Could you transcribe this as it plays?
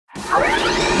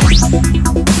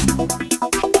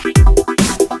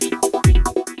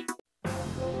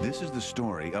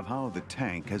story of how the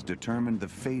tank has determined the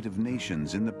fate of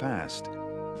nations in the past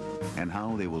and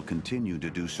how they will continue to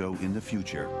do so in the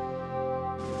future.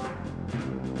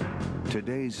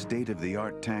 Today's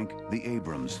state-of-the-art tank, the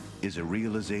Abrams, is a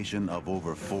realization of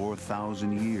over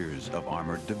 4,000 years of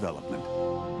armored development.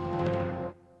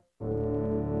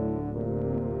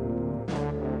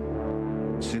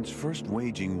 Since first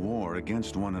waging war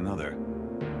against one another,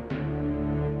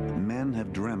 men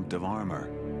have dreamt of armor,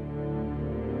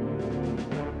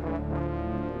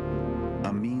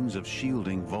 a means of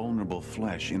shielding vulnerable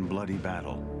flesh in bloody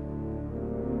battle.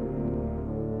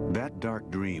 That dark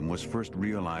dream was first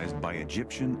realized by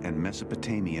Egyptian and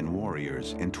Mesopotamian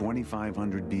warriors in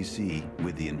 2500 BC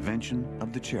with the invention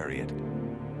of the chariot.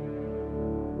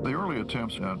 The early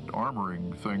attempts at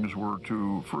armoring things were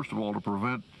to, first of all, to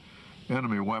prevent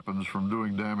enemy weapons from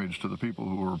doing damage to the people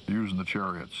who were using the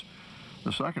chariots.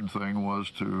 The second thing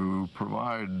was to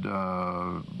provide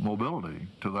mobility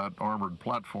to that armored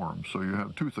platform. So you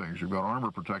have two things. You've got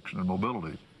armor protection and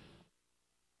mobility.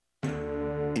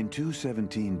 In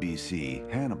 217 BC,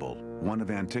 Hannibal, one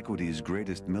of antiquity's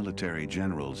greatest military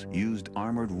generals, used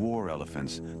armored war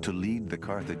elephants to lead the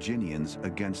Carthaginians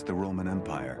against the Roman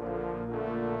Empire.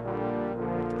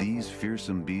 These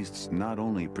fearsome beasts not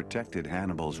only protected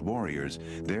Hannibal's warriors,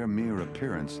 their mere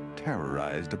appearance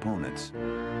terrorized opponents.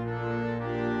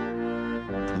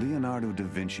 Leonardo da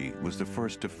Vinci was the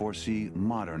first to foresee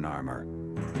modern armor.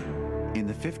 In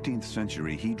the 15th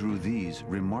century, he drew these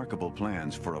remarkable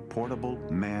plans for a portable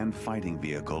manned fighting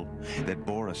vehicle that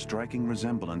bore a striking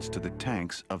resemblance to the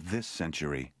tanks of this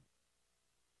century.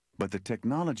 But the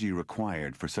technology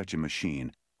required for such a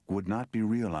machine would not be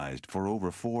realized for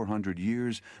over 400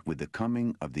 years with the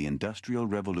coming of the Industrial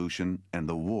Revolution and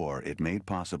the war it made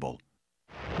possible.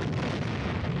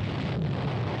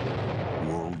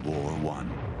 World War I.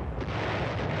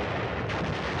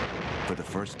 For the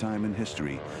first time in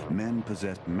history, men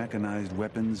possessed mechanized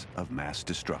weapons of mass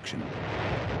destruction.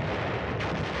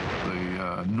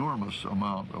 The enormous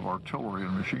amount of artillery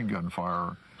and machine gun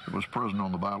fire that was present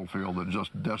on the battlefield that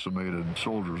just decimated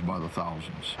soldiers by the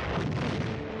thousands.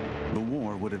 The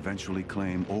war would eventually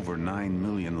claim over 9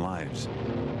 million lives.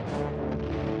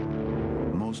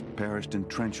 Most perished in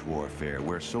trench warfare,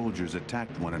 where soldiers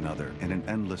attacked one another in an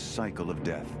endless cycle of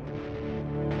death,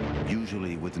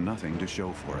 usually with nothing to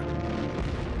show for it.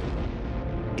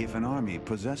 If an army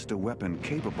possessed a weapon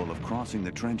capable of crossing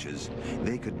the trenches,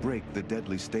 they could break the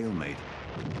deadly stalemate.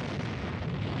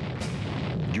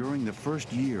 During the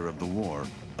first year of the war,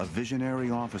 a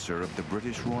visionary officer of the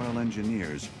British Royal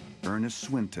Engineers, Ernest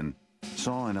Swinton,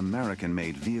 saw an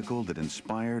American-made vehicle that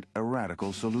inspired a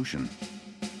radical solution.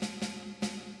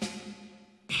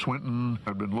 Swinton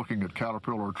had been looking at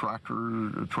Caterpillar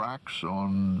tractor tracks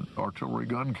on artillery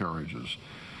gun carriages.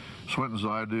 Swinton's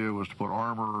idea was to put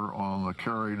armor on the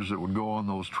carriage that would go on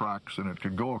those tracks, and it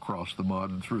could go across the mud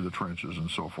and through the trenches and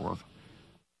so forth.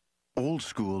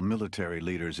 Old-school military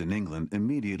leaders in England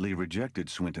immediately rejected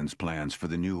Swinton's plans for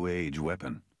the new age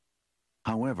weapon.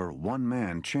 However, one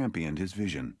man championed his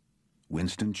vision: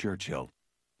 Winston Churchill,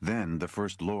 then the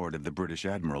First Lord of the British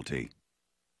Admiralty.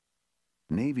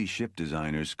 Navy ship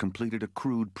designers completed a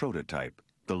crude prototype,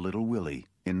 the Little Willie,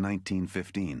 in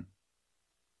 1915.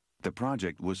 The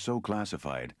project was so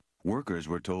classified, workers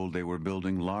were told they were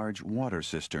building large water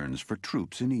cisterns for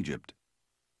troops in Egypt.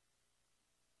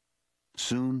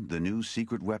 Soon, the new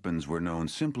secret weapons were known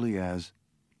simply as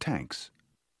tanks.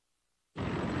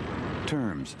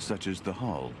 Terms such as the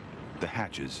hull, the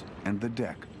hatches, and the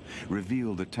deck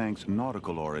reveal the tank's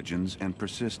nautical origins and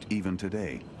persist even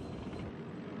today.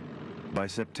 By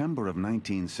September of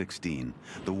 1916,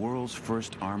 the world's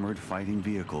first armored fighting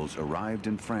vehicles arrived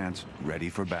in France ready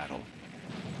for battle.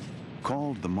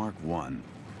 Called the Mark I,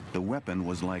 the weapon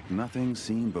was like nothing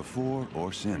seen before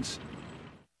or since.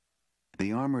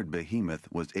 The armored behemoth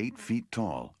was 8 feet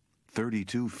tall,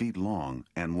 32 feet long,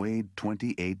 and weighed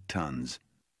 28 tons.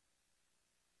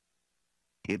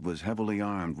 It was heavily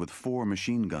armed with 4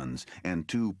 machine guns and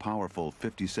 2 powerful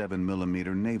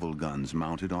 57mm naval guns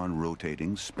mounted on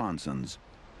rotating sponsons.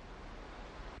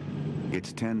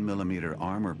 Its 10mm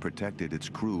armor protected its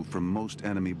crew from most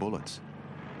enemy bullets.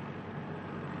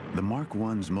 The Mark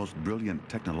I's most brilliant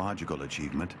technological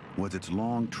achievement was its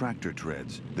long tractor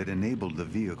treads that enabled the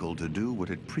vehicle to do what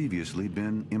had previously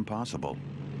been impossible: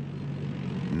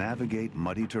 navigate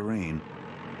muddy terrain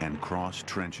and cross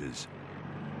trenches.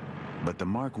 But the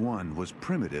Mark I was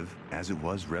primitive as it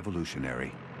was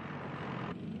revolutionary.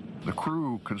 The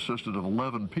crew consisted of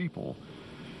 11 people,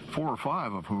 4 or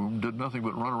 5 of whom did nothing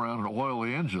but run around and oil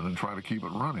the engine and try to keep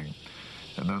it running.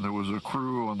 And then there was a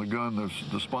crew on the gun,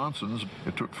 the sponsons.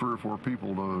 It took 3 or 4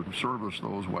 people to service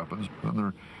those weapons.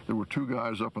 And there were 2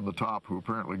 guys up in the top who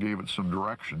apparently gave it some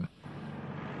direction.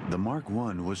 The Mark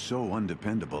I was so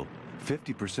undependable,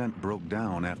 50% broke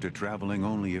down after traveling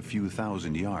only a few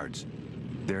thousand yards.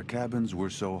 Their cabins were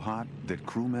so hot that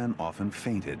crewmen often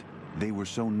fainted. They were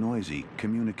so noisy,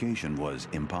 communication was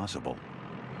impossible.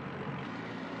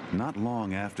 Not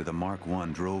long after the Mark I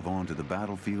drove onto the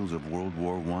battlefields of World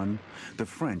War I, the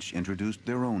French introduced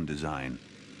their own design,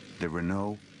 the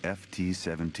Renault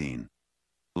FT-17.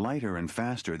 Lighter and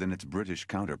faster than its British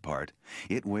counterpart,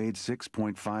 it weighed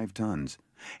 6.5 tons,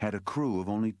 had a crew of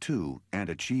only 2, and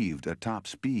achieved a top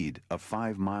speed of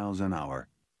 5 miles an hour.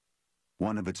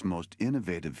 One of its most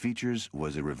innovative features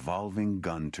was a revolving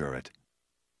gun turret.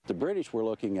 The British were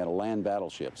looking at a land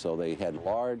battleship, so they had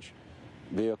large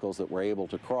vehicles that were able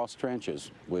to cross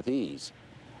trenches with ease.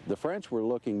 The French were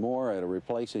looking more at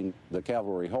replacing the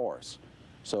cavalry horse,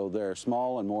 so they're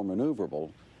small and more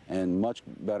maneuverable and much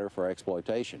better for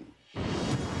exploitation.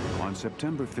 On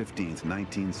September 15,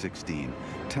 1916,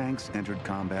 tanks entered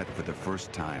combat for the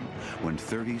first time when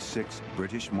 36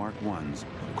 British Mark I's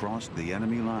crossed the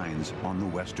enemy lines on the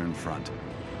Western Front.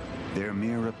 Their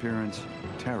mere appearance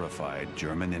terrified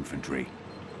German infantry.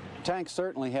 Tanks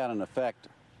certainly had an effect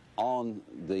on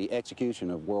the execution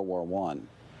of World War I.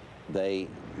 They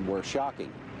were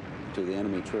shocking to the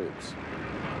enemy troops.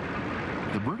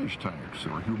 The British tanks,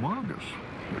 they were humongous.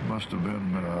 It must have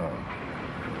been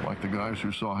like the guys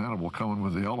who saw Hannibal coming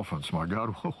with the elephants. My God,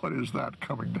 what is that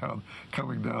coming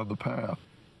down the path?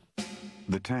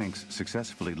 The tanks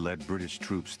successfully led British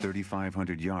troops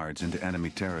 3,500 yards into enemy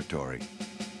territory.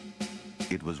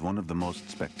 It was one of the most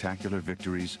spectacular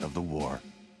victories of the war.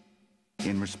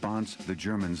 In response, the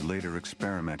Germans later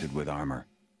experimented with armor,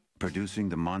 producing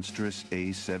the monstrous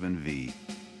A7V.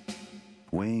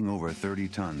 Weighing over 30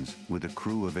 tons with a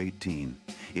crew of 18,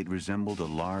 it resembled a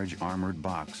large armored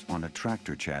box on a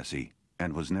tractor chassis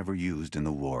and was never used in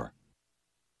the war.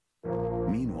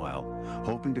 Meanwhile,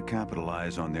 hoping to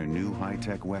capitalize on their new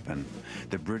high-tech weapon,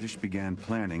 the British began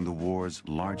planning the war's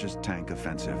largest tank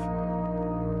offensive.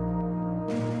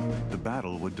 The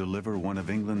battle would deliver one of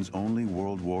England's only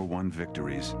World War I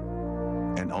victories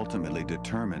and ultimately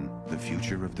determine the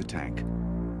future of the tank.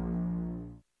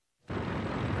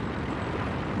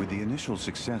 With the initial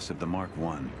success of the Mark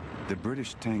I, the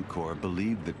British Tank Corps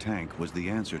believed the tank was the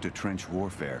answer to trench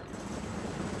warfare.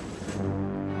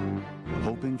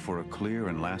 Hoping for a clear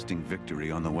and lasting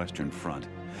victory on the Western Front,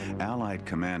 Allied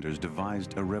commanders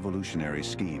devised a revolutionary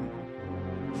scheme.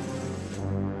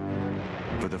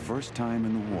 For the first time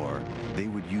in the war, they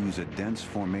would use a dense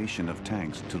formation of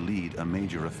tanks to lead a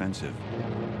major offensive.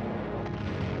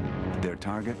 Their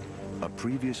target, a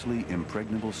previously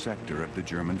impregnable sector of the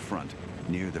German front,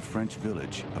 near the French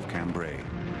village of Cambrai.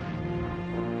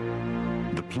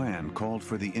 The plan called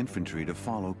for the infantry to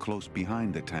follow close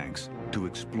behind the tanks to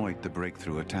exploit the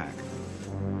breakthrough attack.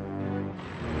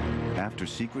 After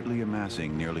secretly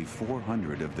amassing nearly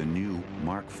 400 of the new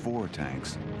Mark IV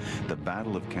tanks, the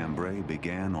Battle of Cambrai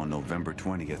began on November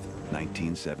 20th,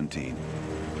 1917.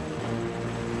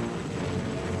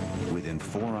 Within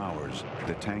 4 hours,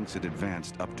 the tanks had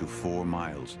advanced up to 4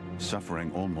 miles,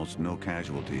 suffering almost no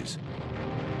casualties.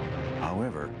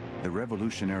 However, the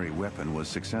revolutionary weapon was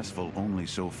successful only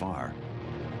so far.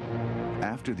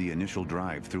 After the initial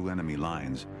drive through enemy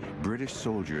lines, British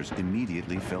soldiers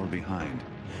immediately fell behind,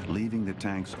 leaving the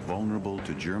tanks vulnerable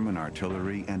to German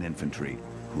artillery and infantry,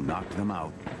 who knocked them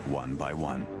out one by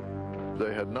one.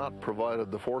 They had not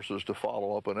provided the forces to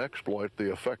follow up and exploit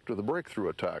the effect of the breakthrough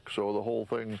attack, so the whole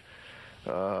thing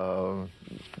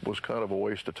was kind of a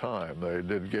waste of time. They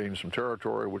did gain some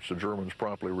territory, which the Germans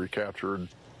promptly recaptured.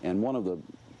 And one of the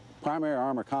primary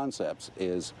armor concepts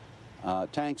is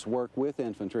tanks work with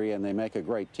infantry and they make a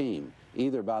great team.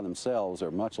 Either by themselves or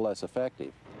much less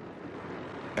effective.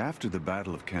 After the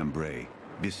Battle of Cambrai,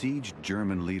 besieged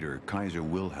German leader Kaiser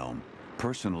Wilhelm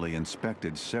personally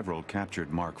inspected several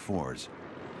captured Mark IVs.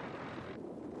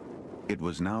 It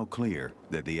was now clear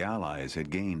that the Allies had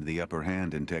gained the upper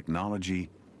hand in technology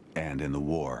and in the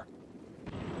war.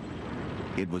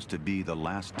 It was to be the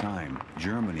last time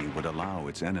Germany would allow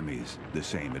its enemies the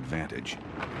same advantage.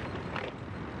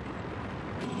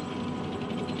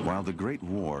 While the Great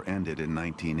War ended in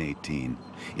 1918,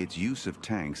 its use of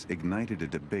tanks ignited a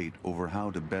debate over how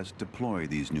to best deploy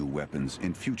these new weapons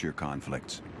in future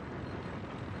conflicts.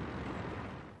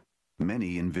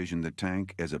 Many envisioned the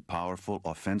tank as a powerful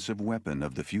offensive weapon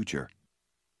of the future.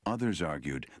 Others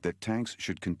argued that tanks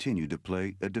should continue to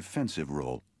play a defensive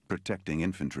role, protecting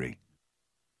infantry.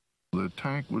 The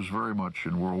tank was very much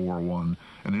in World War I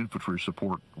an infantry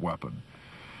support weapon.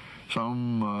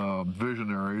 Some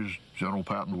visionaries, General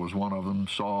Patton was one of them,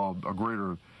 saw a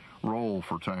greater role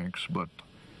for tanks, but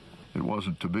it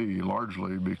wasn't to be,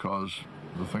 largely because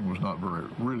the thing was not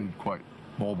really quite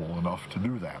mobile enough to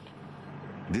do that.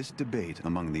 This debate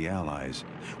among the Allies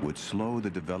would slow the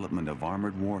development of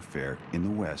armored warfare in the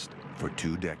West for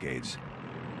 2 decades.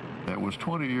 It was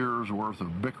 20 years worth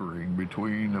of bickering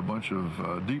between a bunch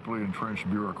of deeply entrenched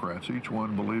bureaucrats, each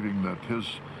one believing that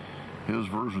his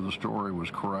version of the story was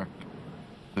correct.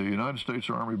 The United States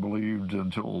Army believed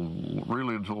until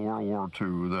World War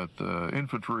II that the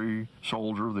infantry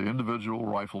soldier, the individual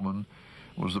rifleman,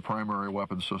 was the primary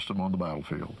weapon system on the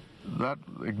battlefield. That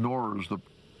ignores the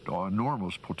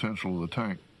enormous potential of the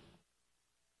tank.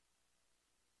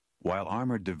 While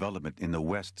armored development in the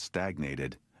West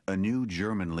stagnated, a new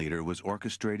German leader was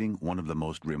orchestrating one of the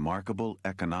most remarkable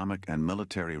economic and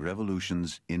military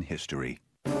revolutions in history.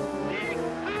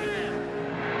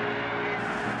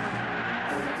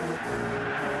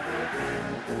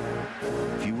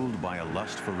 Fueled by a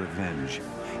lust for revenge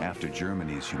after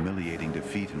Germany's humiliating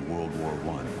defeat in World War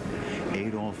I,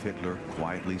 Adolf Hitler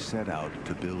quietly set out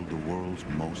to build the world's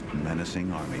most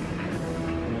menacing army.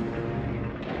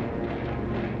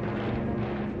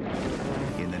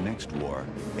 In the next war,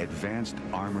 advanced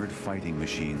armored fighting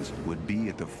machines would be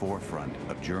at the forefront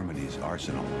of Germany's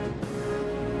arsenal.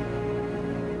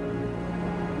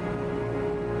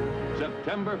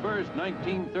 September 1st,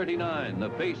 1939, the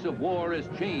face of war is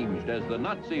changed as the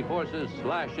Nazi forces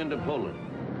slash into Poland.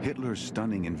 Hitler's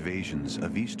stunning invasions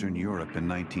of Eastern Europe in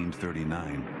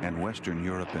 1939 and Western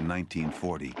Europe in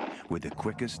 1940 were the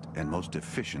quickest and most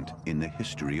efficient in the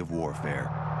history of warfare.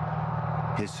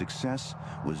 His success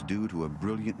was due to a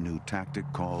brilliant new tactic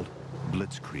called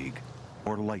blitzkrieg,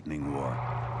 or lightning war.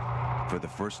 For the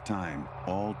first time,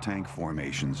 all tank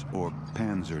formations, or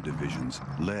panzer divisions,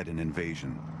 led an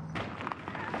invasion.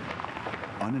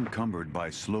 Unencumbered by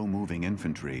slow-moving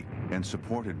infantry and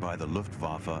supported by the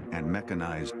Luftwaffe and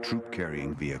mechanized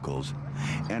troop-carrying vehicles,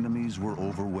 enemies were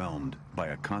overwhelmed by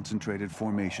a concentrated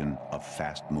formation of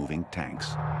fast-moving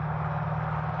tanks.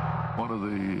 One of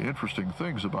the interesting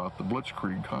things about the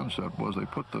blitzkrieg concept was they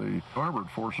put the armored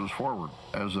forces forward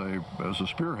as a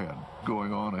spearhead,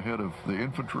 going on ahead of the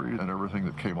infantry and everything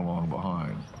that came along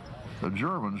behind. The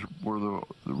Germans were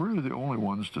really the only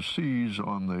ones to seize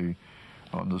on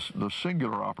the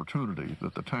singular opportunity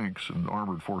that the tanks and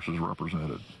armored forces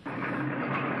represented.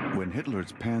 When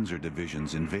Hitler's panzer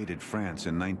divisions invaded France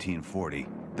in 1940,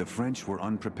 the French were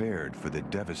unprepared for the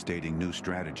devastating new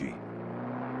strategy.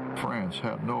 France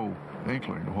had no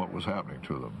inkling of what was happening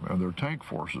to them, and their tank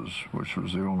forces, which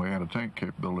was the only anti-tank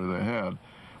capability they had,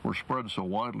 were spread so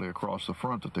widely across the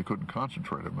front that they couldn't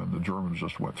concentrate them, and the Germans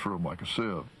just went through them like a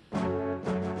sieve.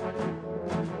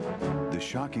 The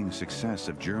shocking success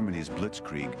of Germany's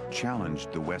blitzkrieg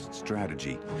challenged the West's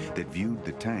strategy that viewed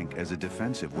the tank as a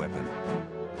defensive weapon.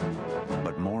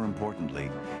 But more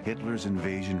importantly, Hitler's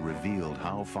invasion revealed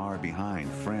how far behind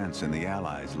France and the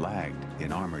Allies lagged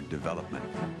in armored development.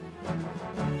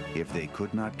 If they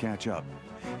could not catch up,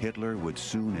 Hitler would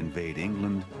soon invade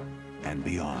England and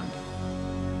beyond.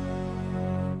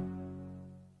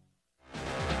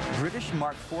 British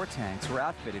Mark IV tanks were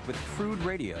outfitted with crude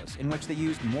radios in which they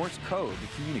used Morse code to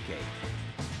communicate.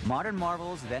 Modern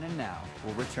marvels then and now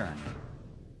will return.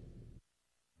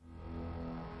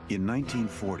 In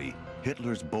 1940,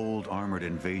 Hitler's bold armored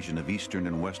invasion of Eastern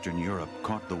and Western Europe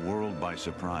caught the world by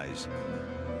surprise.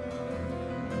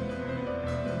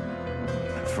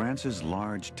 France's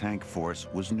large tank force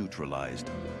was neutralized.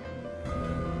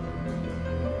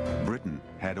 Britain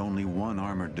had only one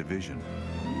armored division.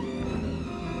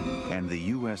 And the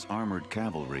U.S. armored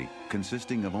cavalry,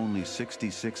 consisting of only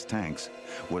 66 tanks,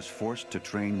 was forced to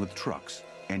train with trucks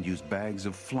and use bags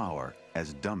of flour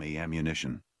as dummy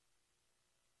ammunition.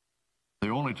 The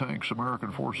only tanks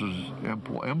American forces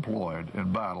employed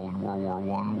in battle in World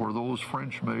War I were those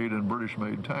French-made and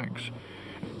British-made tanks.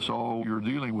 So you're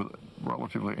dealing with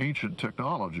relatively ancient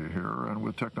technology here, and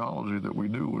with technology that we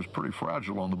knew was pretty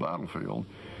fragile on the battlefield,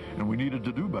 and we needed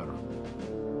to do better.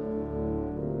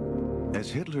 As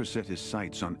Hitler set his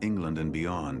sights on England and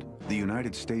beyond, the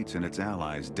United States and its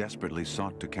allies desperately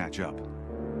sought to catch up.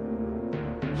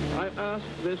 I ask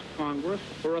this Congress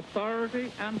for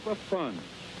authority and for funds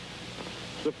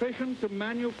sufficient to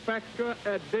manufacture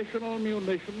additional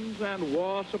munitions and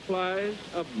war supplies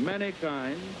of many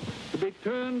kinds to be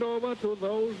turned over to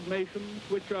those nations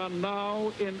which are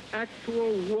now in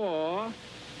actual war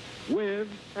with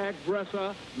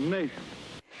aggressor nations.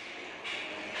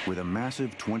 With a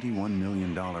massive $21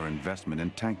 million investment in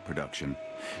tank production,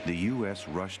 the U.S.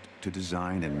 rushed to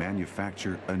design and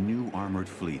manufacture a new armored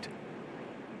fleet.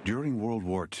 During World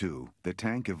War II, the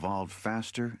tank evolved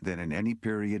faster than in any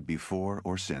period before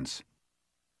or since.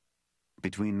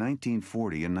 Between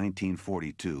 1940 and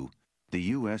 1942, the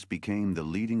U.S. became the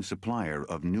leading supplier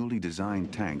of newly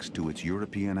designed tanks to its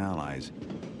European allies,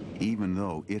 even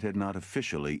though it had not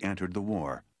officially entered the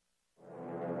war.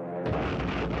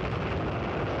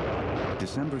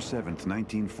 December 7,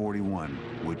 1941,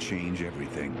 would change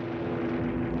everything.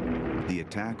 The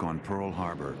attack on Pearl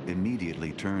Harbor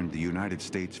immediately turned the United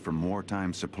States from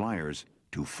wartime suppliers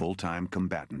to full-time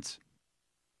combatants.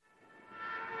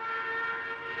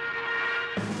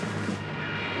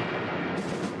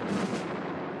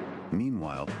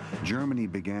 Meanwhile, Germany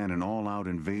began an all-out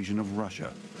invasion of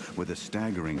Russia with a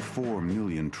staggering 4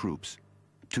 million troops,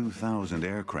 2,000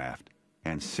 aircraft,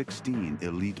 and 16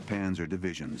 elite panzer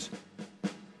divisions.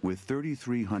 With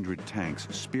 3,300 tanks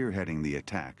spearheading the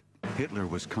attack, Hitler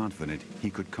was confident he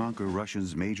could conquer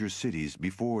Russia's major cities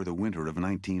before the winter of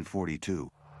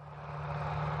 1942.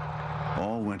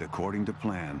 All went according to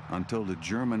plan until the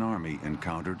German army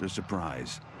encountered a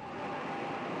surprise.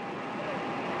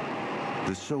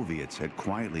 The Soviets had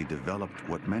quietly developed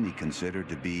what many considered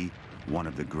to be one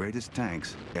of the greatest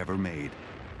tanks ever made,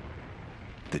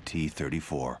 the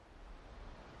T-34.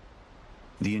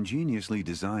 The ingeniously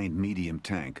designed medium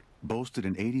tank boasted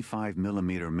an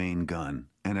 85mm main gun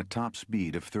and a top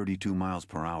speed of 32 miles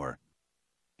per hour.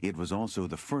 It was also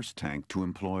the first tank to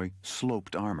employ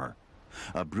sloped armor,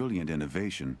 a brilliant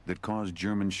innovation that caused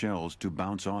German shells to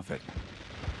bounce off it.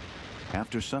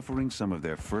 After suffering some of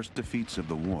their first defeats of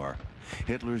the war,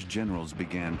 Hitler's generals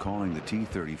began calling the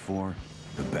T-34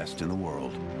 the best in the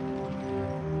world.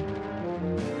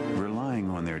 Relying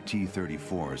on their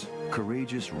T-34s,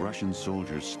 courageous Russian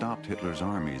soldiers stopped Hitler's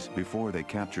armies before they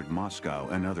captured Moscow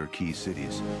and other key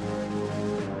cities.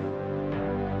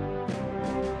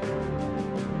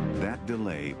 That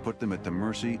delay put them at the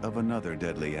mercy of another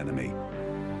deadly enemy,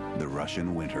 the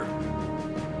Russian winter.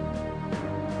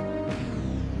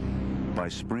 By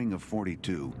spring of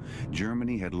 '42,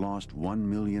 Germany had lost 1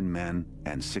 million men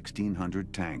and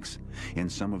 1,600 tanks in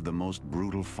some of the most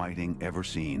brutal fighting ever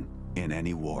seen in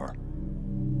any war.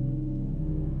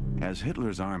 As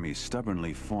Hitler's armies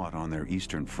stubbornly fought on their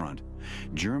eastern front,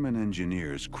 German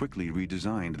engineers quickly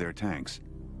redesigned their tanks.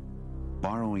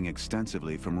 Borrowing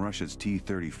extensively from Russia's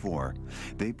T-34,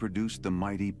 they produced the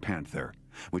mighty Panther,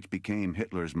 which became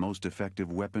Hitler's most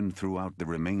effective weapon throughout the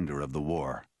remainder of the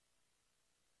war.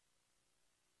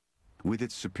 With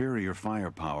its superior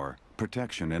firepower,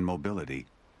 protection, and mobility,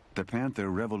 the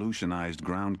Panther revolutionized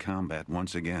ground combat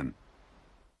once again.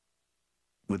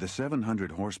 With a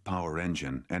 700-horsepower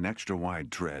engine and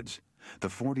extra-wide treads, the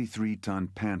 43-ton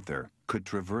Panther could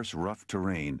traverse rough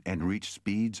terrain and reach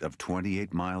speeds of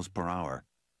 28 miles per hour.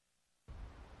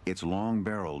 Its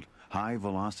long-barreled,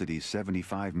 high-velocity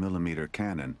 75mm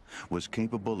cannon was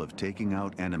capable of taking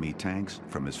out enemy tanks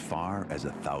from as far as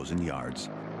 1,000 yards.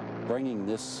 Bringing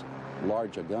this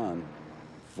large a gun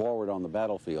forward on the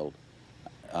battlefield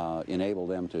enabled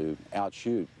them to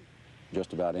outshoot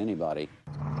just about anybody.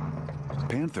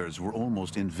 Panthers were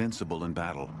almost invincible in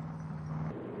battle.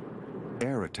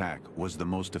 Air attack was the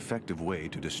most effective way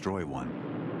to destroy one.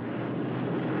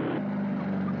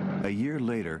 A year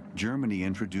later, Germany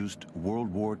introduced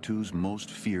World War II's most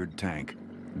feared tank,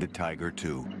 the Tiger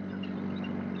II.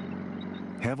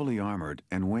 Heavily armored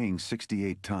and weighing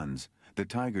 68 tons, the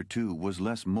Tiger II was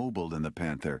less mobile than the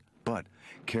Panther, but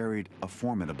carried a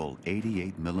formidable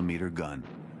 88mm gun,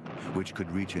 which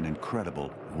could reach an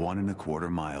incredible 1¼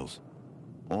 miles.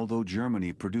 Although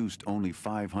Germany produced only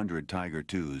 500 Tiger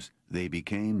IIs, they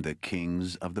became the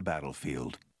kings of the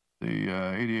battlefield. The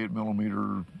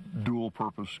 88mm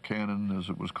dual-purpose cannon, as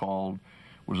it was called,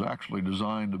 was actually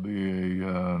designed to be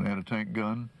an anti-tank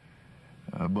gun,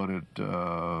 but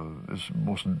its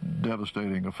most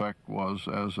devastating effect was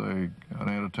as an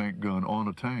anti-tank gun on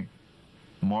a tank.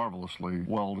 Marvelously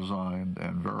well-designed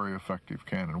and very effective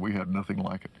cannon. We had nothing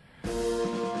like it.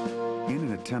 In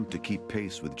an attempt to keep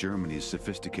pace with Germany's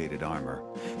sophisticated armor,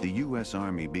 the U.S.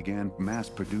 Army began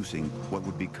mass-producing what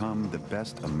would become the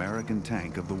best American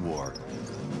tank of the war,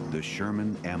 the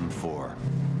Sherman M4.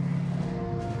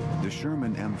 The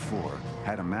Sherman M4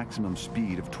 had a maximum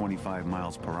speed of 25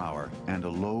 miles per hour and a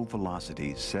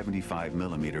low-velocity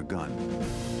 75mm gun.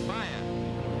 Fire!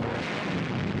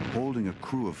 Holding a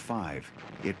crew of 5,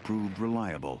 it proved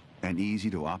reliable and easy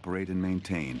to operate and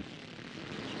maintain.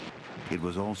 It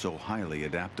was also highly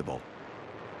adaptable.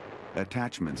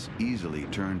 Attachments easily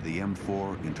turned the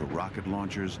M4 into rocket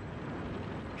launchers,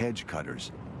 hedge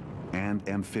cutters, and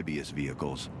amphibious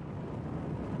vehicles.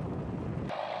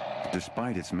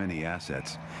 Despite its many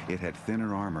assets, it had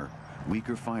thinner armor,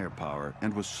 weaker firepower,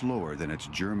 and was slower than its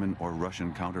German or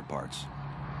Russian counterparts.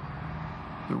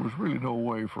 There was really no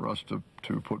way for us to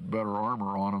put better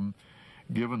armor on them,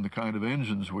 given the kind of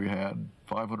engines we had.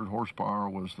 500 horsepower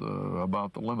was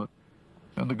about the limit.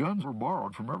 And the guns were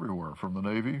borrowed from everywhere, from the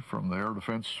Navy, from the Air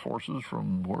Defense Forces,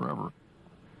 from wherever.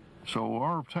 So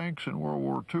our tanks in World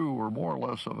War II were more or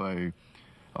less of a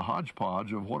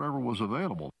hodgepodge of whatever was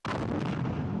available.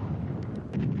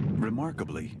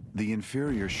 Remarkably, the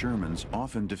inferior Shermans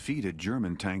often defeated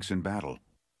German tanks in battle.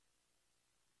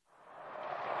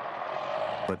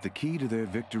 But the key to their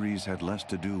victories had less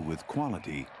to do with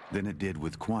quality than it did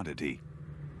with quantity.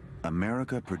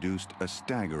 America produced a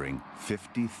staggering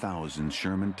 50,000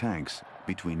 Sherman tanks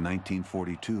between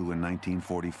 1942 and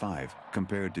 1945,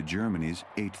 compared to Germany's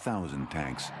 8,000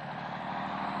 tanks.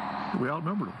 We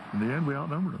outnumbered them. In the end, we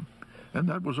outnumbered them. And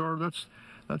that was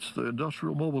that's the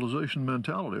industrial mobilization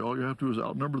mentality. All you have to do is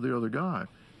outnumber the other guy.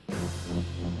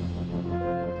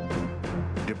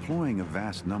 Deploying a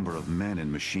vast number of men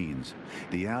and machines,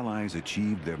 the Allies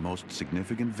achieved their most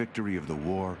significant victory of the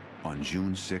war on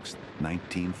June 6,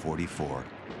 1944.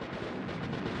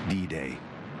 D-Day,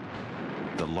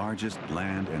 the largest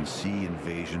land and sea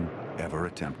invasion ever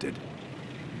attempted.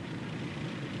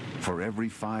 For every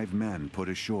 5 men put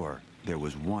ashore, there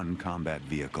was 1 combat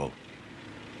vehicle.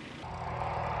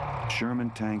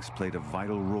 Sherman tanks played a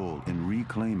vital role in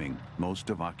reclaiming most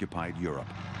of occupied Europe.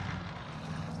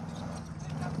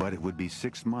 But it would be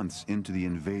 6 months into the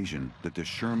invasion that the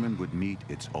Sherman would meet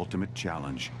its ultimate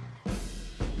challenge.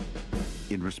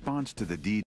 In response to the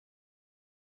D-Day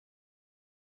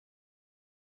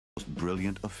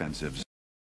brilliant offensives,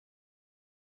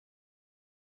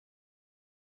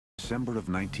 December of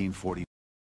 1940,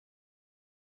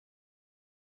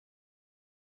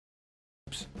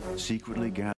 secretly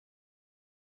gathered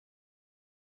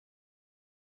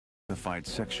a unified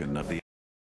section of the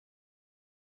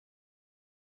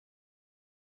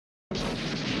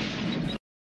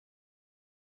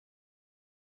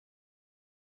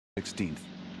 16th,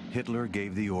 Hitler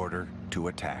gave the order to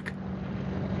attack.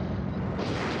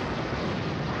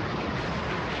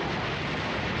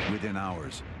 Within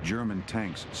hours, German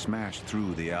tanks smashed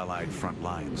through the Allied front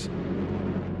lines.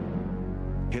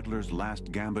 Hitler's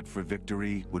last gambit for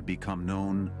victory would become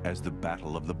known as the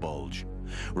Battle of the Bulge,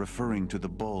 referring to the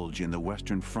bulge in the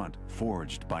Western Front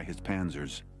forged by his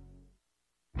panzers.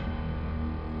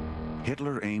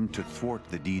 Hitler aimed to thwart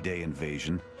the D-Day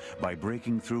invasion by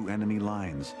breaking through enemy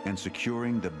lines and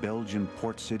securing the Belgian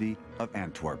port city of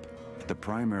Antwerp, the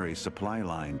primary supply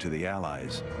line to the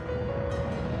Allies.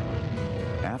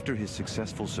 After his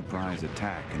successful surprise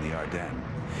attack in the Ardennes,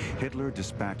 Hitler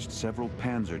dispatched several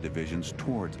panzer divisions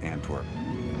towards Antwerp.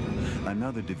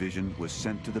 Another division was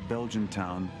sent to the Belgian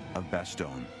town of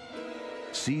Bastogne.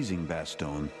 Seizing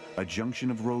Bastogne, a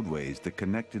junction of roadways that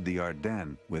connected the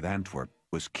Ardennes with Antwerp,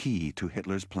 was key to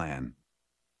Hitler's plan.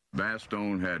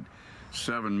 Bastogne had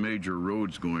 7 major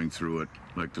roads going through it,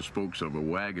 like the spokes of a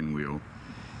wagon wheel,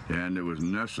 and it was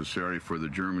necessary for the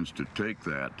Germans to take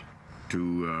that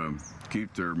to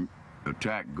keep their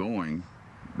attack going,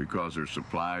 because their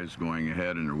supplies going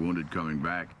ahead and their wounded coming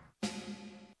back.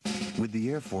 With the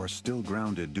Air Force still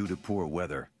grounded due to poor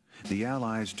weather, the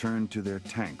Allies turned to their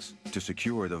tanks to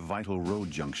secure the vital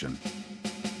road junction.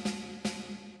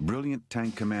 Brilliant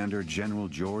tank commander General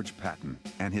George Patton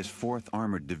and his 4th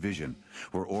Armored Division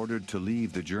were ordered to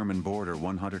leave the German border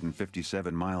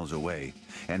 157 miles away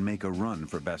and make a run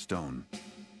for Bastogne.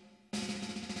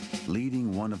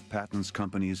 Leading one of Patton's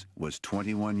companies was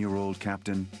 21-year-old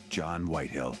Captain John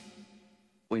Whitehill.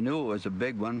 We knew it was a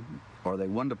big one, or they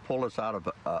wanted to pull us out of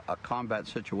a combat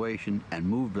situation and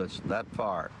moved us that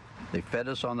far. They fed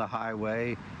us on the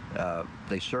highway.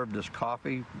 They served us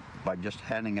coffee by just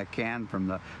handing a can from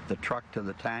the truck to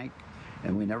the tank,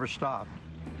 and we never stopped.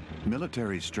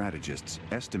 Military strategists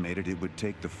estimated it would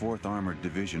take the 4th Armored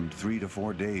Division 3 to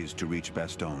 4 days to reach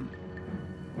Bastogne.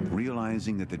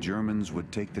 Realizing that the Germans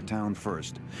would take the town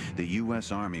first, the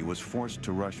U.S. Army was forced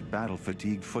to rush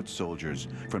battle-fatigued foot soldiers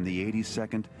from the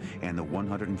 82nd and the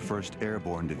 101st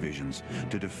Airborne Divisions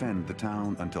to defend the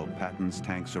town until Patton's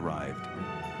tanks arrived.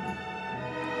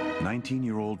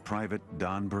 19-year-old Private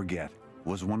Don Burgett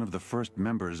was one of the first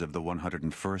members of the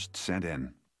 101st sent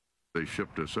in. They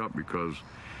shipped us up because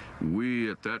we,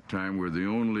 at that time, were the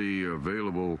only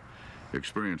available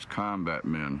experienced combat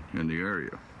men in the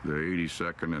area, the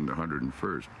 82nd and the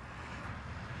 101st.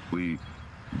 We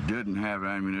didn't have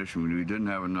ammunition. We didn't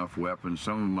have enough weapons.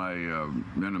 Some of my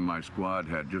men in my squad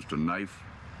had just a knife.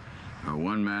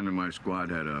 One man in my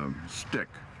squad had a stick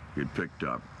he'd picked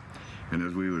up. And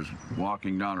as we was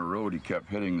walking down the road, he kept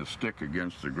hitting the stick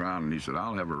against the ground, and he said,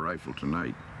 "I'll have a rifle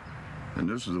tonight." And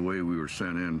this is the way we were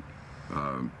sent in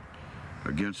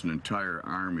against an entire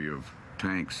army of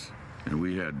tanks. And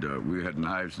we had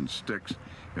knives and sticks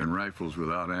and rifles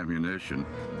without ammunition.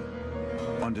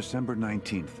 On December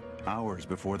 19th, hours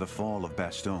before the fall of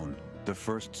Bastogne, the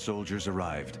first soldiers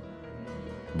arrived.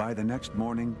 By the next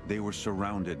morning, they were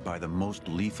surrounded by the most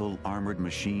lethal armored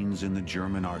machines in the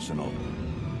German arsenal.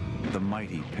 The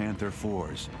mighty Panther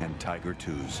IVs and Tiger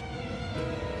IIs.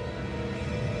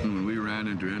 When we ran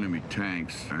into enemy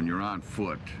tanks and you're on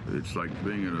foot, it's like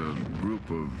being in a group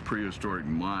of prehistoric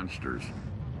monsters.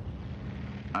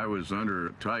 I was under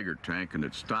a Tiger tank and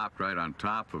it stopped right on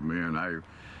top of me, and I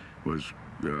was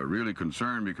really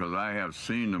concerned because I have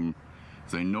seen them.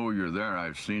 If they know you're there,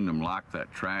 I've seen them lock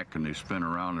that track and they spin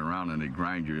around and around and they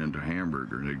grind you into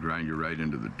hamburger and they grind you right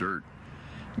into the dirt.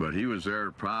 But he was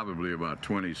there probably about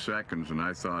 20 seconds, and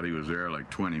I thought he was there like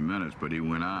 20 minutes, but he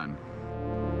went on.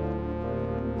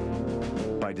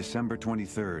 By December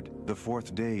 23rd, the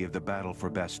fourth day of the battle for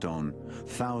Bastogne,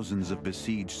 thousands of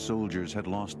besieged soldiers had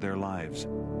lost their lives.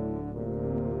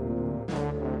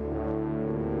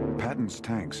 Patton's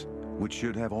tanks, which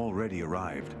should have already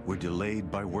arrived, were delayed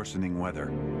by worsening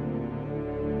weather.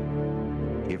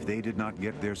 If they did not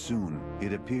get there soon,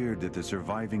 it appeared that the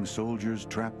surviving soldiers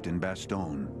trapped in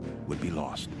Bastogne would be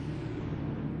lost.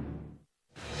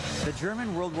 The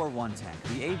German World War I tank,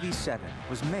 the AV-7,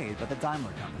 was made by the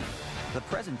Daimler Company, the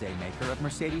present-day maker of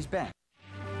Mercedes-Benz.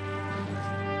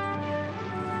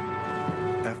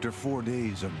 After 4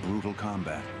 days of brutal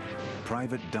combat,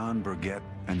 Private Don Burget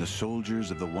and the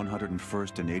soldiers of the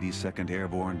 101st and 82nd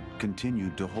Airborne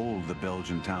continued to hold the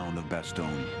Belgian town of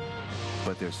Bastogne.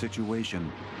 But their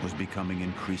situation was becoming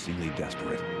increasingly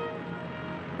desperate.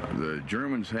 The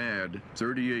Germans had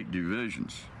 38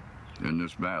 divisions in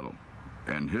this battle,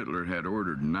 and Hitler had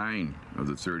ordered 9 of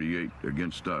the 38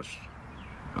 against us,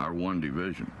 our one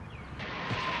division.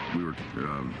 We were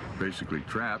basically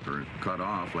trapped or cut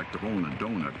off like the hole in a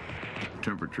donut.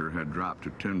 Temperature had dropped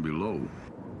to 10 below.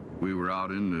 We were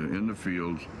out in the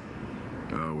fields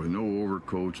with no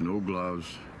overcoats, no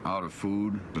gloves, out of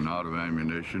food and out of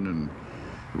ammunition, and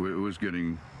it was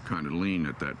getting kind of lean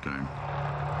at that time.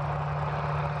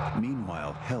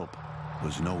 Meanwhile, help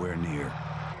was nowhere near.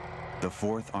 The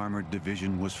 4th Armored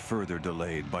Division was further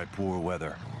delayed by poor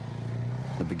weather.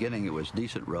 In the beginning, it was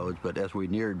decent roads, but as we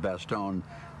neared Bastogne,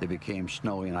 they became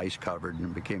snowy and ice-covered, and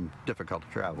it became difficult to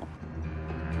travel.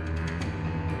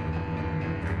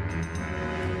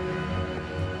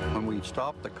 When we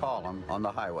stopped the column on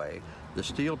the highway, the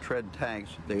steel tread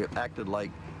tanks, they acted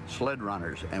like sled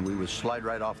runners, and we would slide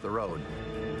right off the road.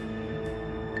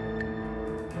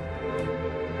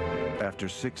 After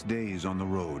 6 days on the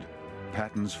road,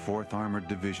 Patton's 4th Armored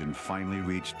Division finally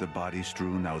reached the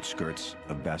body-strewn outskirts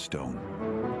of Bastogne.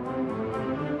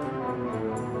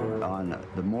 On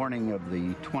the morning of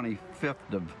the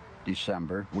 25th of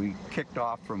December, we kicked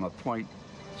off from a point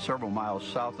several miles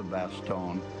south of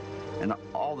Bastogne, and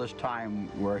all this time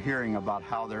we're hearing about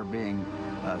how they're being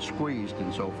squeezed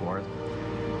and so forth.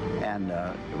 And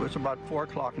it was about 4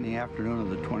 o'clock in the afternoon of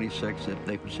the 26th that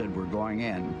they said we're going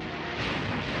in.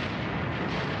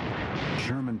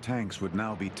 German tanks would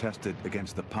now be tested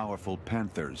against the powerful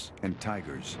Panthers and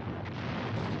Tigers.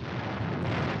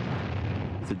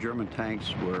 The German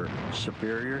tanks were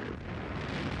superior,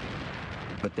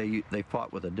 but they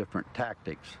fought with a different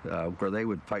tactics, where they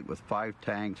would fight with 5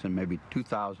 tanks and maybe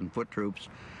 2,000 foot troops.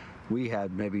 We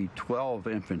had maybe 12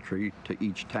 infantry to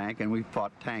each tank, and we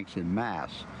fought tanks in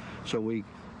mass. So we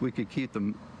could keep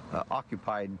them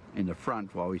occupied in the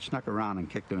front while we snuck around and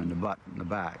kicked them in the butt in the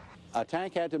back. A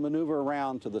tank had to maneuver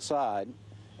around to the side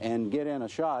and get in a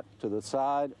shot to the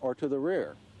side or to the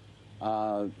rear.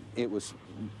 It was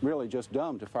really just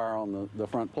dumb to fire on the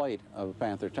front plate of a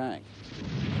Panther tank.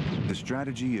 The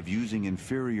strategy of using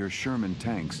inferior Sherman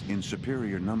tanks in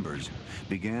superior numbers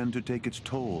began to take its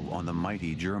toll on the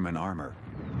mighty German armor,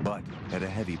 but at a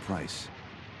heavy price.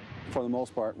 For the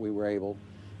most part, we were able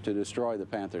to destroy the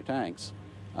Panther tanks.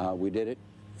 We did it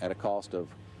at a cost of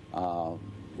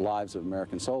lives of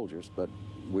American soldiers, but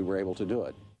we were able to do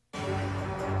it.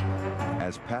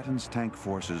 As Patton's tank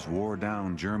forces wore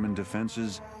down German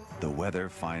defenses, the weather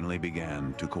finally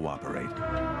began to cooperate.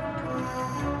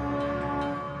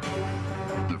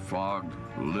 The fog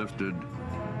lifted.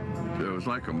 It was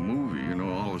like a movie, you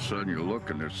know, all of a sudden you look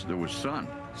and there was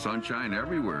sunshine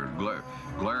everywhere,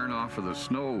 glaring off of the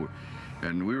snow.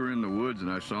 And we were in the woods,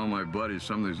 and I saw my buddies,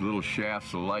 some of these little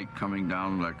shafts of light coming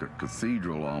down like a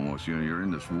cathedral almost. You know, you're in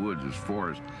this woods, this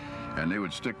forest, and they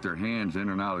would stick their hands in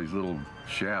and out of these little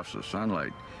shafts of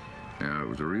sunlight. It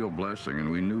was a real blessing,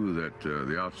 and we knew that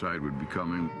the outside would be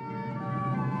coming.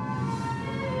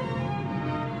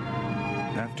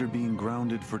 After being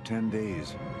grounded for 10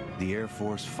 days, the Air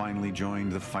Force finally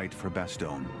joined the fight for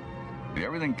Bastogne.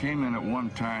 Everything came in at one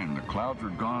time. The clouds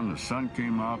were gone, the sun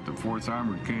came out, the 4th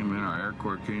Armored came in, our Air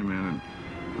Corps came in,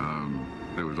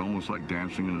 and it was almost like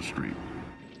dancing in the street.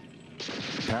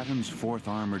 Patton's 4th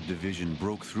Armored Division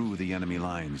broke through the enemy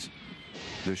lines.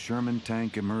 The Sherman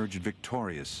tank emerged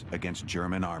victorious against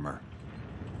German armor.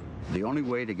 The only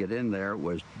way to get in there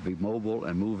was to be mobile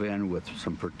and move in with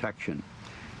some protection,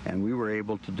 and we were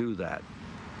able to do that.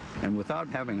 And without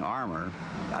having armor,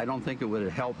 I don't think it would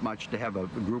have helped much to have a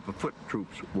group of foot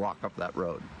troops walk up that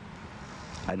road.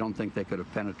 I don't think they could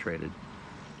have penetrated.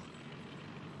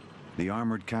 The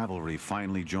armored cavalry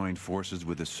finally joined forces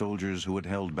with the soldiers who had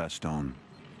held Bastogne.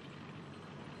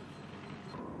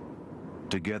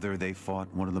 Together, they fought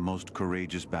one of the most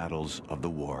courageous battles of the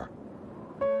war.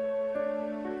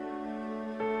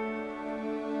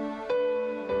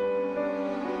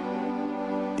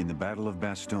 In the Battle of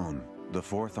Bastogne, the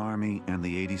 4th Army and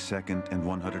the 82nd and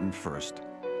 101st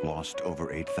lost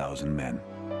over 8,000 men.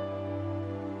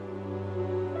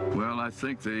 Well, I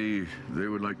think they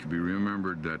would like to be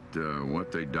remembered that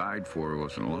what they died for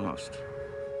wasn't lost.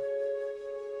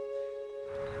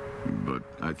 But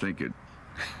I think it,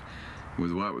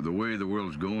 with the way the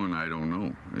world's going, I don't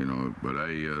know, you know. But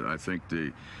I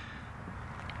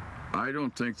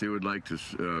don't think they would like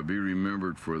to be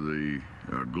remembered for the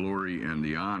glory and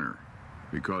the honor,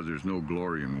 because there's no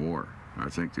glory in war. I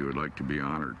think they would like to be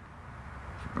honored.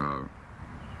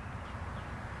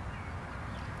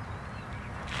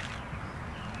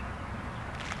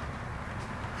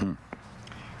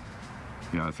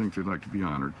 Yeah, I think they'd like to be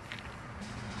honored.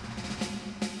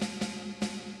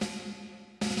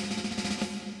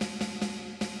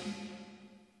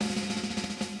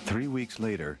 Three weeks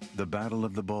later, the Battle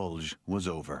of the Bulge was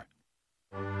over.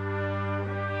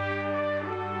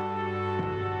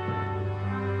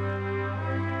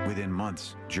 Within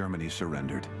months, Germany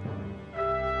surrendered.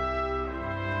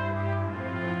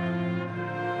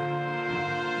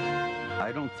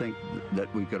 I don't think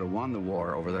that we could have won the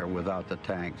war over there without the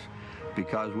tanks,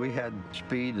 because we had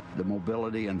speed, the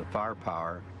mobility, and the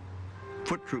firepower.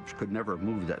 Foot troops could never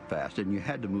move that fast, and you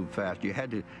had to move fast. You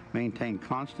had to maintain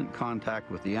constant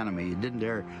contact with the enemy. You didn't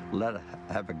dare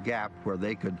have a gap where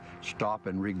they could stop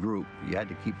and regroup. You had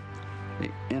to keep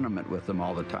intimate with them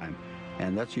all the time,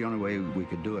 and that's the only way we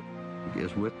could do it,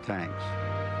 is with tanks.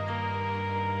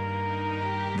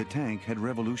 The tank had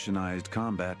revolutionized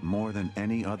combat more than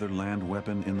any other land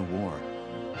weapon in the war.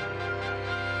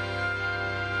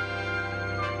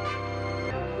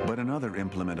 But another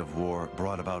implement of war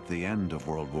brought about the end of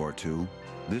World War II,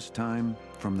 this time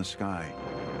from the sky.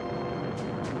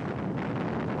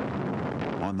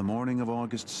 On the morning of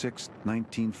August 6,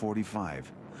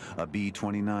 1945, a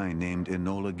B-29 named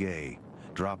Enola Gay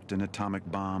dropped an atomic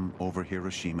bomb over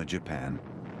Hiroshima, Japan.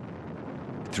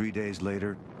 3 days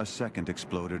later, a second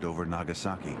exploded over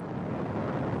Nagasaki.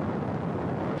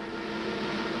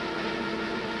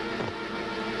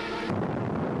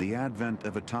 The advent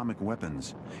of atomic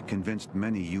weapons convinced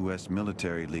many U.S.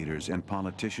 military leaders and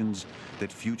politicians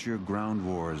that future ground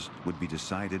wars would be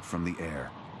decided from the air.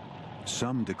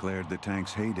 Some declared the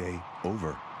tank's heyday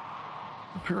over.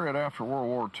 The period after World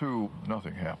War II,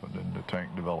 nothing happened in the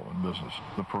tank development business.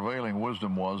 The prevailing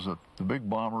wisdom was that the big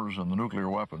bombers and the nuclear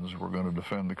weapons were going to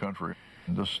defend the country.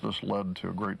 This led to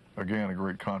a great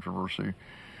controversy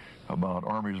about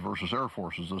armies versus air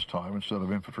forces this time, instead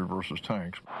of infantry versus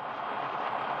tanks.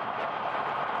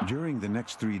 During the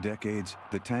next 3 decades,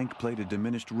 the tank played a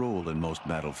diminished role in most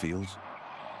battlefields.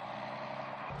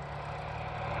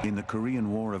 In the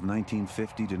Korean War of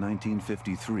 1950 to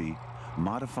 1953,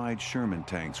 modified Sherman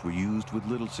tanks were used with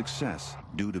little success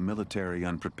due to military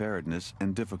unpreparedness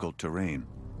and difficult terrain.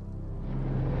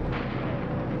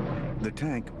 The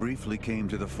tank briefly came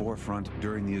to the forefront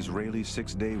during the Israeli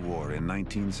Six-Day War in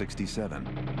 1967.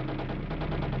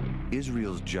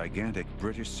 Israel's gigantic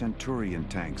British Centurion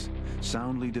tanks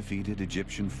soundly defeated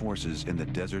Egyptian forces in the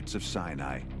deserts of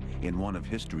Sinai in one of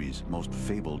history's most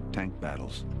fabled tank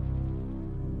battles.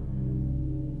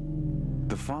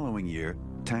 The following year,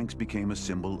 tanks became a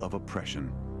symbol of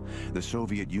oppression. The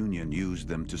Soviet Union used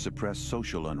them to suppress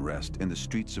social unrest in the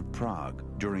streets of Prague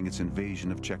during its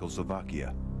invasion of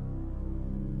Czechoslovakia.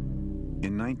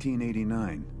 In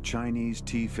 1989, Chinese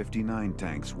T-59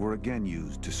 tanks were again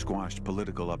used to squash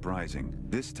political uprising,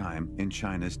 this time in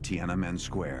China's Tiananmen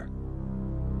Square.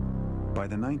 By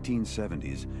the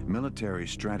 1970s, military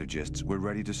strategists were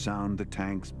ready to sound the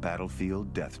tank's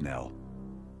battlefield death knell.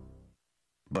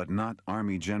 But not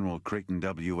Army General Creighton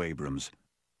W. Abrams,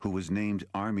 who was named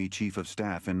Army Chief of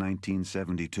Staff in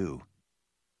 1972.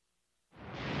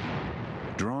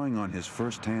 Drawing on his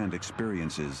first-hand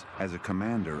experiences as a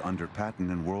commander under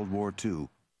Patton in World War II,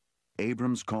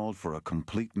 Abrams called for a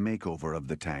complete makeover of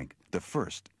the tank, the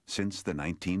first since the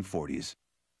 1940s.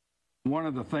 One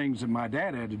of the things that my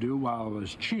dad had to do while I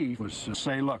was chief was to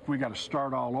say, look, we got to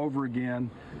start all over again,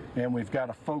 and we've got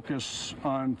to focus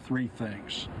on three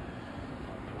things: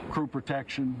 crew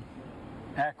protection,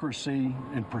 accuracy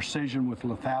and precision with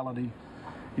lethality,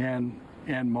 and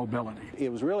mobility.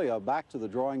 It was really a back to the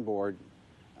drawing board,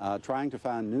 trying to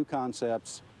find new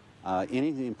concepts,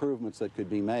 any improvements that could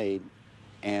be made,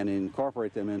 and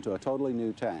incorporate them into a totally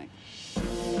new tank.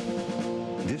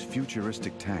 This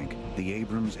futuristic tank, the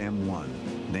Abrams M1,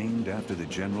 named after the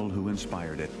general who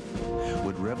inspired it,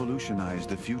 would revolutionize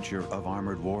the future of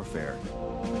armored warfare.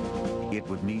 It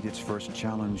would meet its first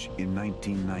challenge in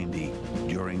 1990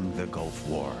 during the Gulf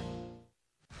War.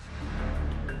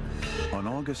 On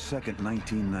August 2,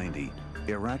 1990,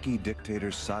 Iraqi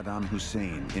dictator Saddam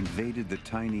Hussein invaded the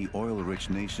tiny oil-rich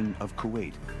nation of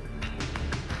Kuwait.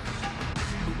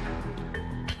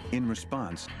 In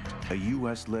response, a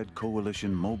U.S.-led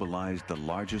coalition mobilized the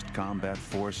largest combat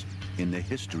force in the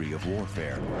history of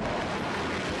warfare.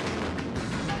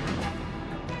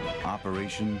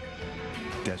 Operation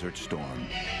Desert Storm.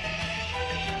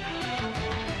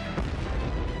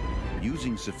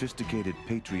 Using sophisticated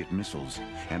Patriot missiles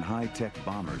and high-tech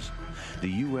bombers, the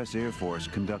U.S. Air Force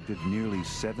conducted nearly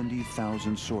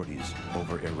 70,000 sorties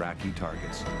over Iraqi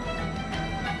targets.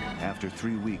 After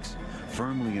 3 weeks,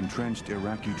 firmly entrenched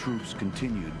Iraqi troops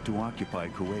continued to occupy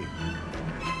Kuwait.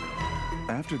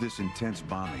 After this intense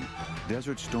bombing,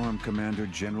 Desert Storm Commander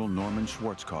General Norman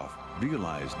Schwarzkopf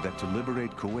realized that to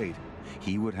liberate Kuwait,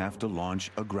 he would have to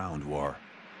launch a ground war.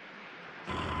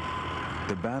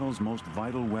 The battle's most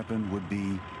vital weapon would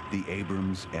be the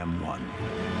Abrams M1.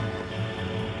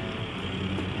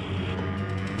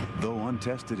 Though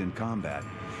untested in combat,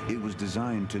 it was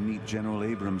designed to meet General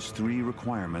Abrams' three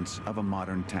requirements of a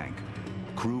modern tank: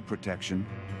 crew protection,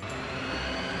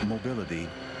 mobility,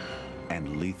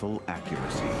 and lethal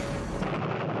accuracy.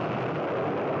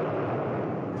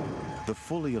 The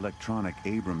fully electronic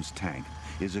Abrams tank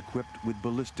is equipped with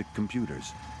ballistic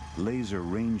computers, laser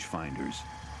rangefinders,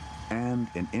 and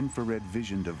an infrared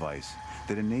vision device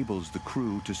that enables the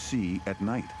crew to see at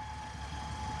night.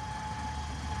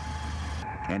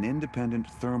 An independent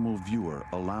thermal viewer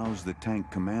allows the tank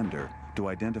commander to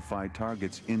identify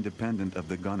targets independent of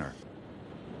the gunner.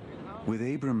 With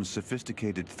Abrams'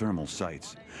 sophisticated thermal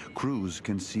sights, crews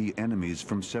can see enemies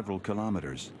from several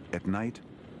kilometers at night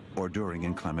or during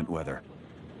inclement weather.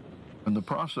 In the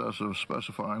process of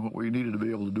specifying what we needed to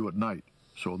be able to do at night,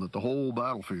 so that the whole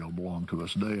battlefield belonged to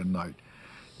us day and night,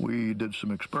 we did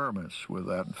some experiments with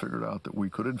that and figured out that we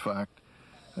could, in fact,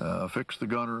 fix the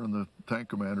gunner and the tank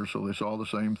commander so they saw the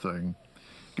same thing,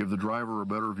 give the driver a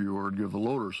better viewer, and give the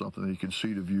loader something he could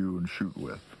see to view and shoot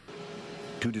with.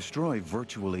 To destroy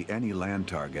virtually any land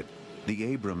target, the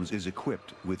Abrams is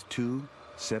equipped with two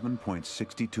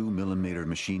 7.62 millimeter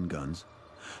machine guns,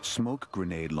 smoke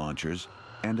grenade launchers,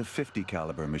 and a 50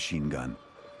 caliber machine gun.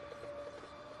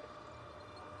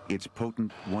 Its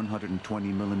potent 120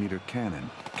 millimeter cannon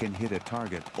can hit a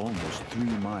target almost 3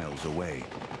 miles away.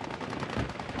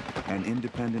 An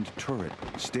independent turret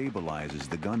stabilizes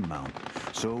the gun mount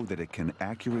so that it can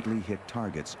accurately hit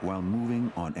targets while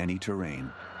moving on any terrain.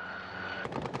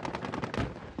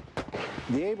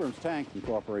 The Abrams tank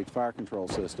incorporates fire control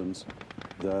systems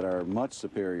that are much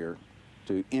superior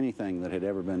to anything that had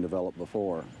ever been developed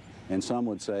before. And some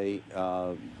would say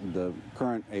the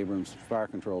current Abrams fire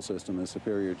control system is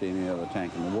superior to any other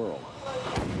tank in the world.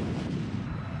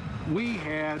 We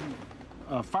had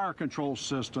a fire control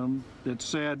system that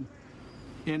said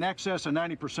in excess of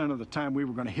 90% of the time we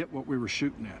were going to hit what we were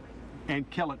shooting at and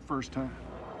kill it first time.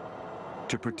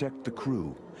 To protect the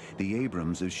crew, the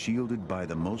Abrams is shielded by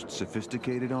the most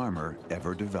sophisticated armor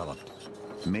ever developed.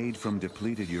 Made from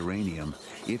depleted uranium,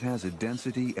 it has a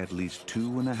density at least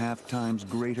 2.5 times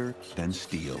greater than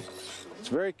steel. It's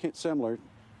very similar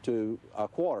to a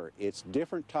quarter. It's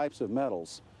different types of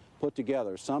metals put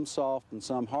together, some soft and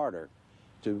some harder,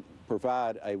 to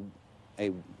provide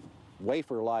a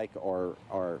wafer-like or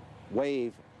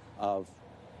wave of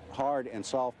hard and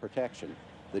soft protection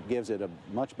that gives it a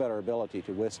much better ability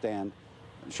to withstand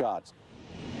shots.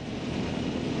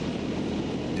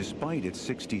 Despite its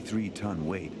 63-ton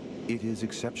weight, it is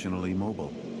exceptionally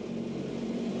mobile.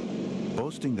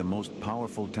 Boasting the most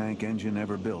powerful tank engine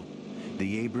ever built,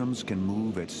 the Abrams can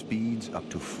move at speeds up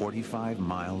to 45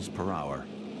 miles per hour.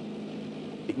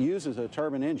 It uses a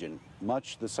turbine engine,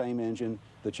 much the same engine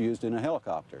that's used in a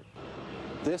helicopter.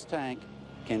 This tank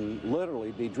can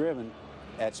literally be driven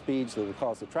at speeds that would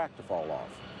cause the track to fall off.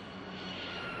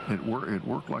 It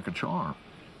worked like a charm.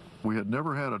 We had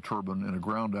never had a turbine in a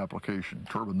ground application,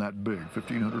 turbine that big,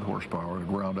 1,500 horsepower in a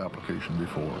ground application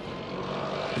before.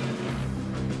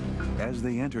 As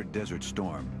they entered Desert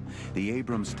Storm, the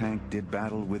Abrams tank did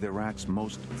battle with Iraq's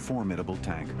most formidable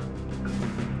tank,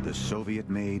 the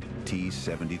Soviet-made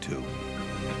T-72.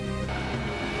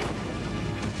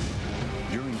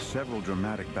 During several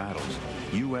dramatic battles,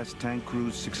 U.S. tank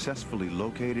crews successfully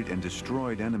located and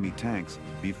destroyed enemy tanks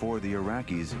before the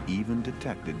Iraqis even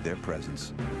detected their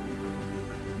presence.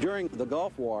 During the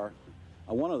Gulf War,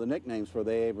 one of the nicknames for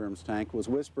the Abrams tank was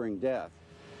Whispering Death,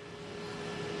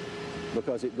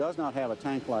 because it does not have a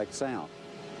tank-like sound.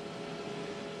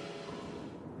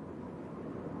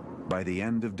 By the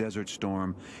end of Desert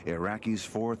Storm, Iraqi's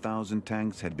 4,000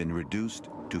 tanks had been reduced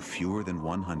to fewer than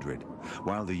 100,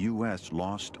 while the U.S.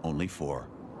 lost only 4.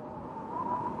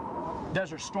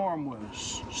 Desert Storm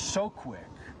was so quick,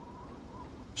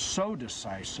 so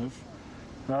decisive,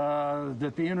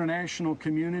 that the international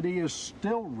community is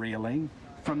still reeling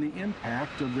from the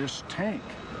impact of this tank.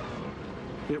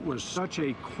 It was such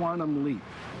a quantum leap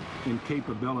in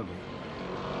capability,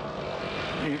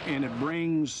 and it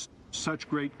brings such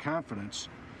great confidence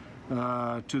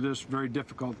to this very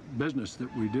difficult business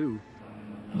that we do.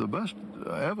 The best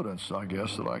evidence, I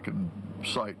guess, that I can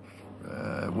cite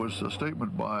was a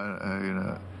statement by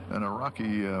an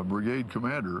Iraqi brigade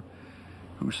commander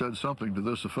who said something to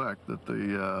this effect, that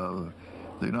the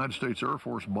United States Air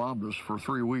Force bombed us for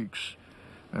 3 weeks,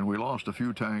 and we lost a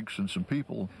few tanks and some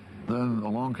people. Then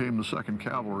along came the 2nd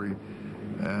Cavalry,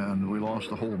 and we lost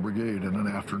the whole brigade in an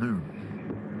afternoon.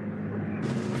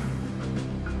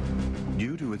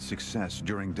 Due to its success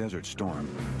during Desert Storm,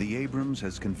 the Abrams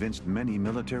has convinced many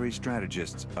military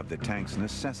strategists of the tank's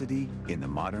necessity in the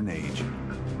modern age.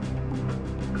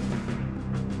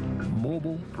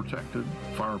 Mobile protected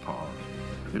firepower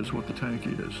is what the tank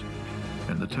is.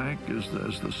 And the tank is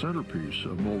the centerpiece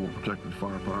of mobile protected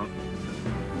firepower.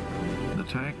 The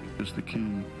tank is the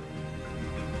key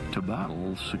to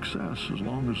battle success as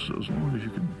long as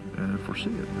you can foresee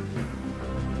it.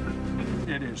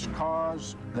 It has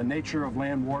caused the nature of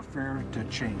land warfare to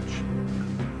change.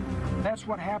 That's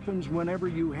what happens whenever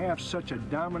you have such a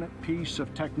dominant piece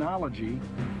of technology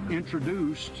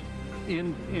introduced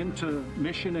into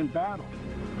mission and battle.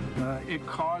 It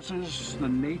causes the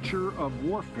nature of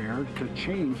warfare to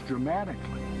change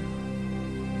dramatically.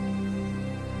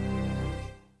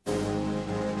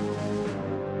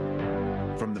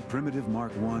 From the primitive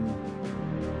Mark I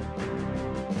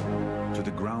to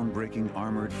the groundbreaking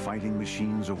armored fighting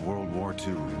machines of World War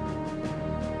II,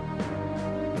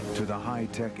 to the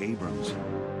high-tech Abrams,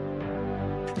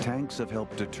 tanks have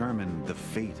helped determine the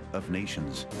fate of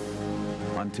nations.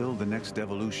 Until the next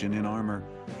evolution in armor,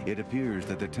 it appears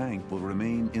that the tank will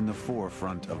remain in the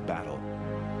forefront of battle.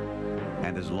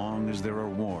 And as long as there are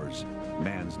wars,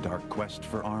 man's dark quest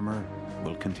for armor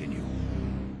will continue.